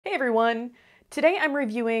everyone! Today I'm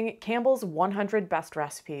reviewing Campbell's 100 Best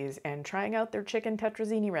Recipes and trying out their Chicken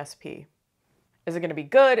Tetrazzini recipe. Is it going to be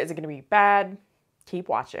good? Is it going to be bad? Keep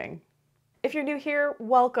watching. If you're new here,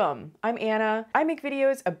 welcome! I'm Anna. I make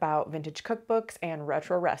videos about vintage cookbooks and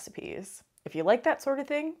retro recipes. If you like that sort of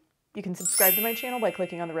thing, you can subscribe to my channel by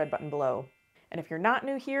clicking on the red button below. And if you're not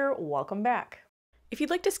new here, welcome back. If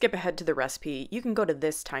you'd like to skip ahead to the recipe, you can go to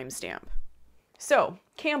this timestamp. So,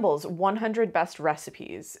 Campbell's 100 Best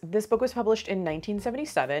Recipes. This book was published in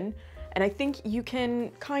 1977, and I think you can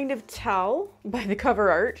kind of tell by the cover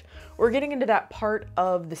art, we're getting into that part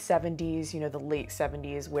of the 70s, the late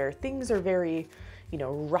 70s, where things are very,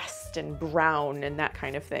 rust and brown and that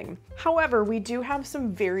kind of thing. However, we do have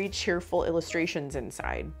some very cheerful illustrations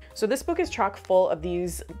inside. So this book is chock full of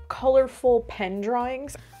these colorful pen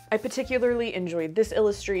drawings. I particularly enjoyed this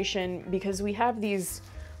illustration because we have these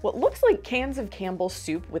what looks like cans of Campbell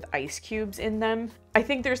soup with ice cubes in them. I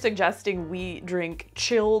think they're suggesting we drink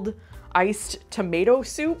chilled iced tomato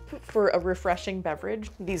soup for a refreshing beverage.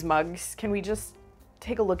 These mugs, can we just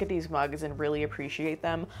take a look at these mugs and really appreciate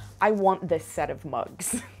them? I want this set of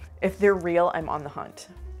mugs. If they're real, I'm on the hunt.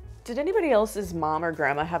 Did anybody else's mom or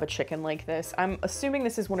grandma have a chicken like this? I'm assuming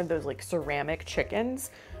this is one of those like ceramic chickens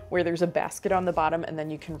where there's a basket on the bottom and then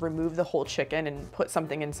you can remove the whole chicken and put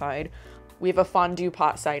something inside. We have a fondue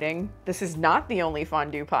pot sighting. This is not the only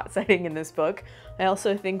fondue pot sighting in this book. I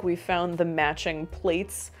also think we found the matching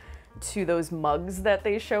plates to those mugs that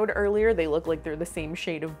they showed earlier. They look like they're the same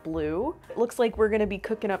shade of blue. It looks like we're gonna be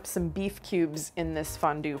cooking up some beef cubes in this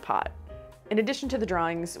fondue pot. In addition to the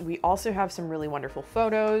drawings, we also have some really wonderful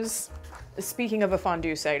photos. Speaking of a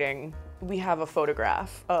fondue sighting, we have a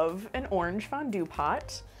photograph of an orange fondue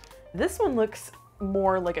pot. This one looks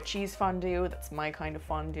more like a cheese fondue. That's my kind of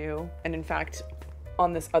fondue. And in fact,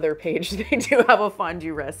 on this other page, they do have a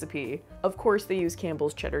fondue recipe. Of course, they use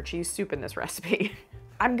Campbell's cheddar cheese soup in this recipe.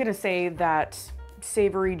 I'm gonna say that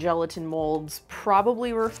savory gelatin molds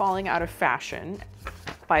probably were falling out of fashion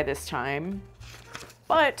by this time,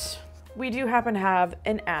 but we do happen to have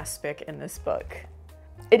an aspic in this book.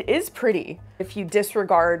 It is pretty if you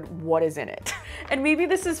disregard what is in it. And maybe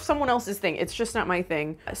this is someone else's thing. It's just not my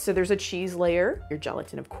thing. So there's a cheese layer, your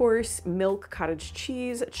gelatin, of course, milk, cottage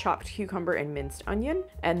cheese, chopped cucumber, and minced onion.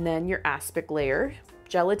 And then your aspic layer,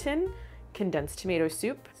 gelatin, condensed tomato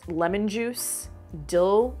soup, lemon juice,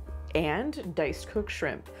 dill, and diced cooked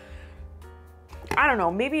shrimp. I don't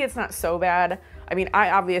know, maybe it's not so bad. I mean, I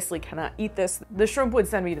obviously cannot eat this. The shrimp would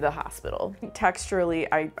send me to the hospital. Texturally,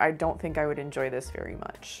 I don't think I would enjoy this very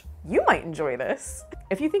much. You might enjoy this.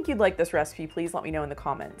 If you think you'd like this recipe, please let me know in the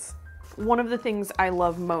comments. One of the things I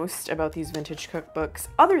love most about these vintage cookbooks,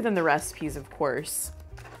 other than the recipes, of course,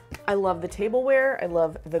 I love the tableware, I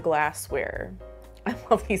love the glassware. I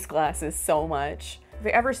love these glasses so much. If I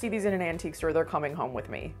ever see these in an antique store, they're coming home with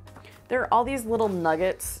me. There are all these little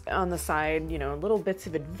nuggets on the side, little bits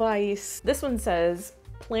of advice. This one says,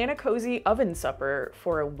 plan a cozy oven supper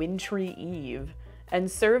for a wintry eve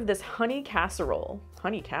and serve this honey casserole.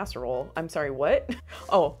 Honey casserole? I'm sorry, what?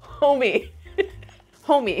 Oh, homie.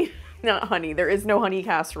 Homie, not honey. There is no honey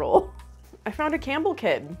casserole. I found a Campbell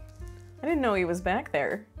kid. I didn't know he was back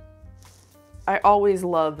there. I always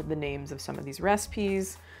love the names of some of these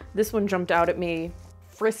recipes. This one jumped out at me.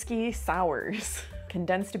 Frisky sours.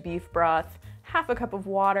 Condensed beef broth, half a cup of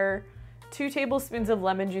water, 2 tablespoons of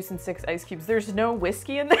lemon juice, and 6 ice cubes. There's no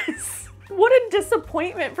whiskey in this. What a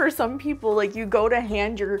disappointment for some people. Like, you go to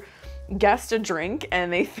hand your guest a drink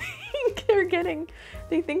and they think they're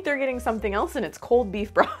getting something else, and it's cold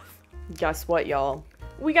beef broth. Guess what, y'all?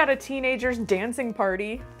 We got a teenagers dancing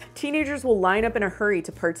party. Teenagers will line up in a hurry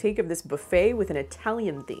to partake of this buffet with an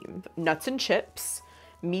Italian theme. Nuts and chips,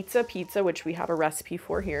 pizza pizza, which we have a recipe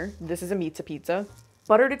for here. This is a pizza pizza.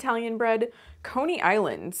 Buttered Italian bread, Coney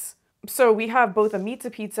Islands. So we have both a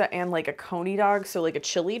pizza and like a Coney dog, so like a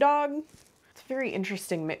chili dog. It's a very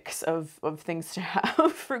interesting mix of things to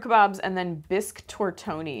have. Fruit kebabs, and then bisque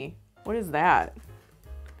tortoni. What is that?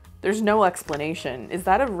 There's no explanation. Is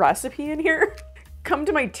that a recipe in here? Come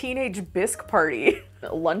to my teenage bisque party.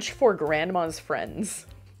 Lunch for grandma's friends.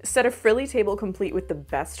 Set a frilly table complete with the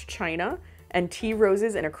best china and tea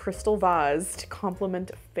roses in a crystal vase to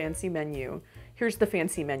complement a fancy menu. Here's the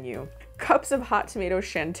fancy menu. Cups of hot tomato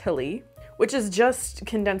chantilly, which is just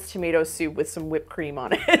condensed tomato soup with some whipped cream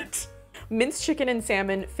on it. Minced chicken and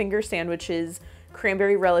salmon, finger sandwiches,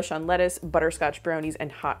 cranberry relish on lettuce, butterscotch brownies,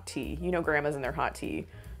 and hot tea. You know grandma's in their hot tea.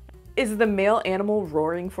 Is the male animal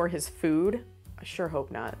roaring for his food? I sure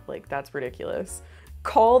hope not. Like, that's ridiculous.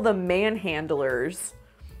 Call the manhandlers.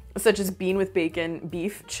 such as bean with bacon,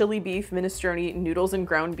 beef, chili beef, minestrone, noodles and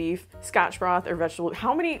ground beef, scotch broth, or vegetable.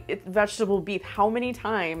 How many vegetable beef? How many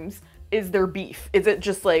times is there beef? Is it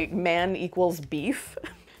just like man equals beef?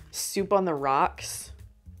 Soup on the rocks.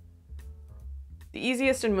 The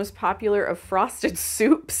easiest and most popular of frosted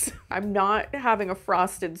soups. I'm not having a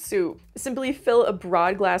frosted soup. Simply fill a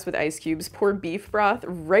broad glass with ice cubes, pour beef broth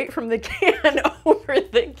right from the can over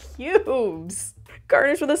the cubes.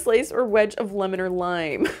 Garnish with a slice or wedge of lemon or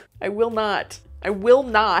lime. I will not. I will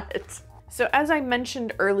not. So as I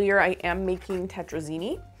mentioned earlier, I am making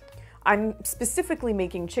tetrazzini. I'm specifically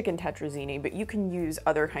making chicken tetrazzini, but you can use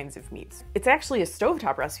other kinds of meats. It's actually a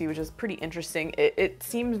stovetop recipe, which is pretty interesting. It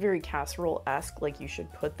seems very casserole-esque, like you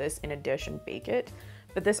should put this in a dish and bake it,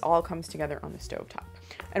 but this all comes together on the stovetop.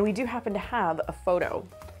 And we do happen to have a photo.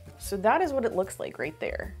 So that is what it looks like right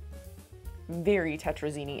there. Very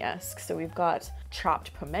tetrazzini-esque. So we've got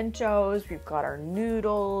chopped pimentos, we've got our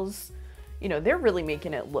noodles. You know, they're really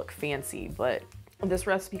making it look fancy, but this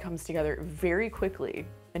recipe comes together very quickly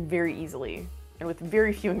and very easily, and with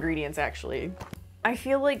very few ingredients actually. I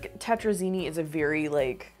feel like tetrazzini is a very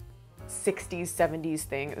like 60s, 70s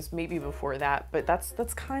thing. It was maybe before that, but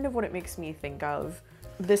that's kind of what it makes me think of.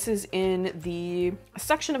 This is in the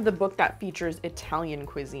section of the book that features Italian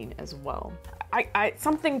cuisine as well.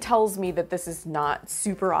 Something tells me that this is not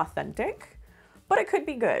super authentic, but it could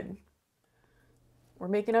be good. We're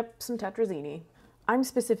making up some tetrazzini. I'm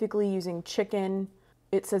specifically using chicken.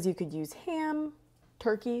 It says you could use ham,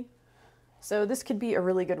 turkey. So this could be a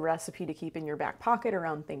really good recipe to keep in your back pocket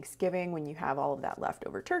around Thanksgiving when you have all of that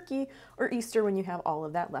leftover turkey, or Easter when you have all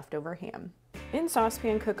of that leftover ham. In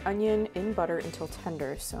saucepan, cook onion in butter until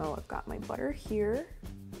tender. So I've got my butter here.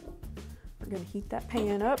 We're gonna heat that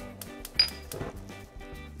pan up.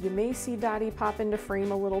 You may see Dottie pop into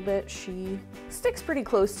frame a little bit. She sticks pretty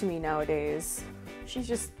close to me nowadays. She's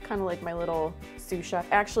just kind of like my little sous chef.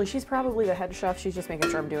 Actually, she's probably the head chef. She's just making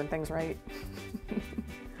sure I'm doing things right.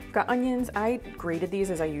 Got onions. I grated these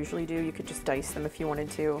as I usually do. You could just dice them if you wanted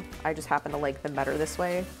to. I just happen to like them better this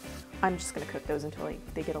way. I'm just gonna cook those until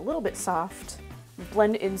they get a little bit soft.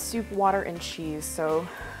 Blend in soup, water, and cheese. So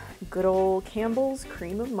good old Campbell's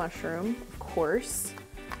cream of mushroom, of course.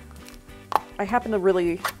 I happen to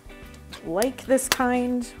really like this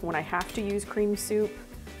kind when I have to use cream soup,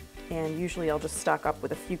 and usually I'll just stock up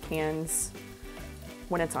with a few cans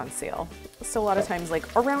when it's on sale. So a lot of times, like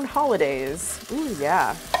around holidays, ooh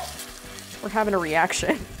yeah, we're having a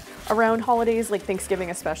reaction. Around holidays, like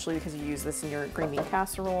Thanksgiving especially, because you use this in your green bean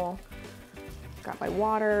casserole. Got my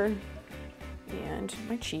water and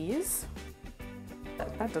my cheese.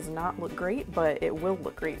 That does not look great, but it will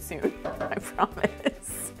look great soon, I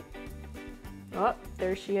promise. Oh,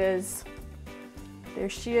 there she is. There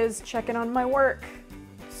she is, checking on my work.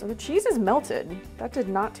 So the cheese is melted. That did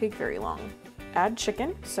not take very long. Add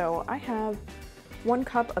chicken. So I have 1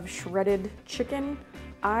 cup of shredded chicken.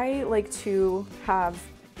 I like to have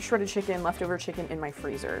shredded chicken, leftover chicken in my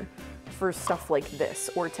freezer for stuff like this,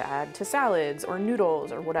 or to add to salads or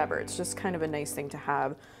noodles or whatever. It's just kind of a nice thing to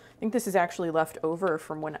have. I think this is actually left over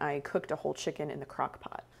from when I cooked a whole chicken in the crock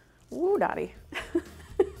pot. Ooh, Dottie.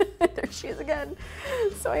 There she is again.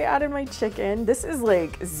 So I added my chicken. This is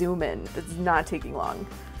like zoom in. It's not taking long.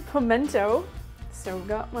 Pimento. So I've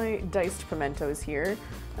got my diced pimentos here.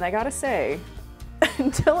 And I gotta say,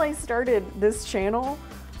 until I started this channel,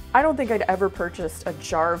 I don't think I'd ever purchased a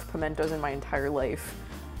jar of pimentos in my entire life.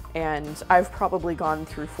 And I've probably gone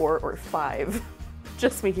through 4 or 5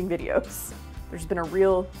 just making videos. There's been a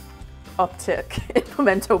real uptick in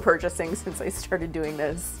pimento purchasing since I started doing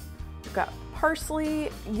this. We've got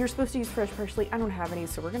parsley. You're supposed to use fresh parsley. I don't have any,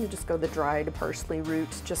 so we're gonna just go the dried parsley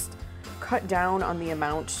route. Just cut down on the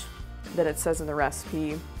amount that it says in the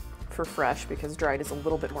recipe for fresh, because dried is a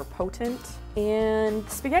little bit more potent. And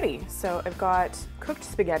spaghetti. So I've got cooked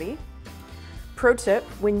spaghetti. Pro tip,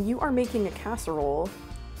 when you are making a casserole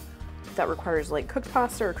that requires like cooked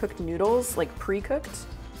pasta or cooked noodles, like pre-cooked,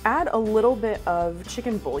 add a little bit of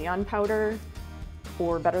chicken bouillon powder,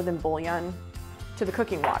 or better than bouillon, to the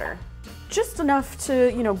cooking water. Just enough to,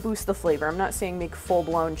 you know, boost the flavor. I'm not saying make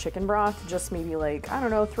full-blown chicken broth, just maybe like, I don't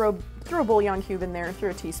know, throw a bouillon cube in there,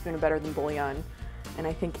 throw a teaspoon of better than bouillon, and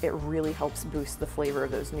I think it really helps boost the flavor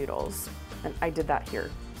of those noodles. And I did that here.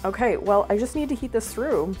 Okay, well, I just need to heat this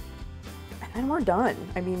through, and then we're done.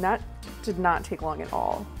 I mean, that did not take long at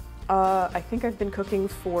all. I think I've been cooking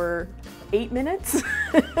for 8 minutes.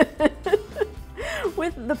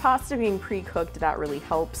 With the pasta being pre-cooked, that really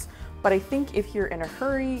helps. But I think if you're in a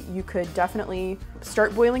hurry, you could definitely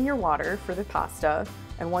start boiling your water for the pasta.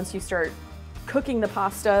 And once you start cooking the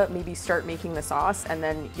pasta, maybe start making the sauce, and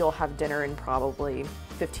then you'll have dinner in probably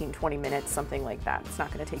 15, 20 minutes, something like that. It's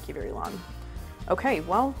not gonna take you very long. Okay,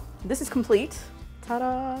 well, this is complete.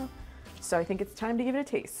 Ta-da! So I think it's time to give it a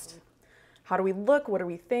taste. How do we look? What do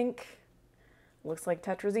we think? Looks like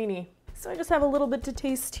tetrazzini. So I just have a little bit to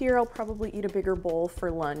taste here. I'll probably eat a bigger bowl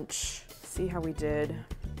for lunch. See how we did.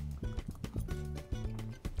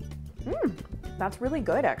 That's really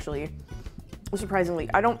good, actually. Surprisingly,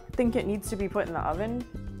 I don't think it needs to be put in the oven,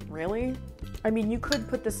 really. I mean, you could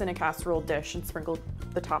put this in a casserole dish and sprinkle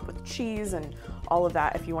the top with cheese and all of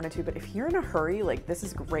that if you wanted to, but if you're in a hurry, like, this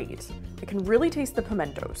is great. It can really taste the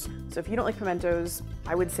pimentos. So if you don't like pimentos,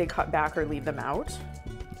 I would say cut back or leave them out.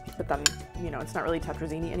 But then, you know, it's not really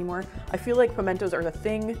tetrazzini anymore. I feel like pimentos are the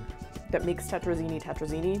thing that makes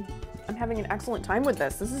tetrazzini. I'm having an excellent time with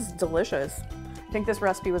this. This is delicious. I think this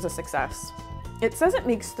recipe was a success. It says it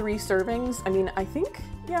makes 3 servings. I mean, I think,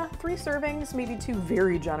 yeah, 3 servings, maybe 2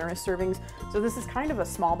 very generous servings. So this is kind of a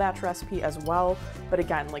small batch recipe as well. But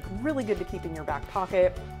again, like, really good to keep in your back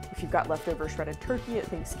pocket if you've got leftover shredded turkey at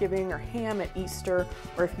Thanksgiving or ham at Easter,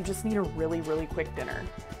 or if you just need a really, really quick dinner.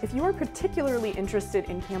 If you are particularly interested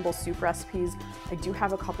in Campbell soup recipes, I do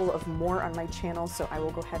have a couple of more on my channel, so I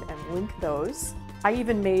will go ahead and link those. I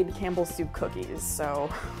even made Campbell soup cookies, so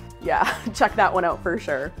yeah, check that one out for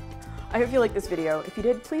sure. I hope you liked this video. If you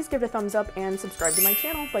did, please give it a thumbs up and subscribe to my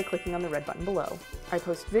channel by clicking on the red button below. I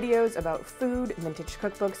post videos about food, vintage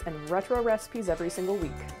cookbooks, and retro recipes every single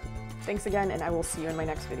week. Thanks again, and I will see you in my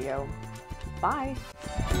next video. Bye!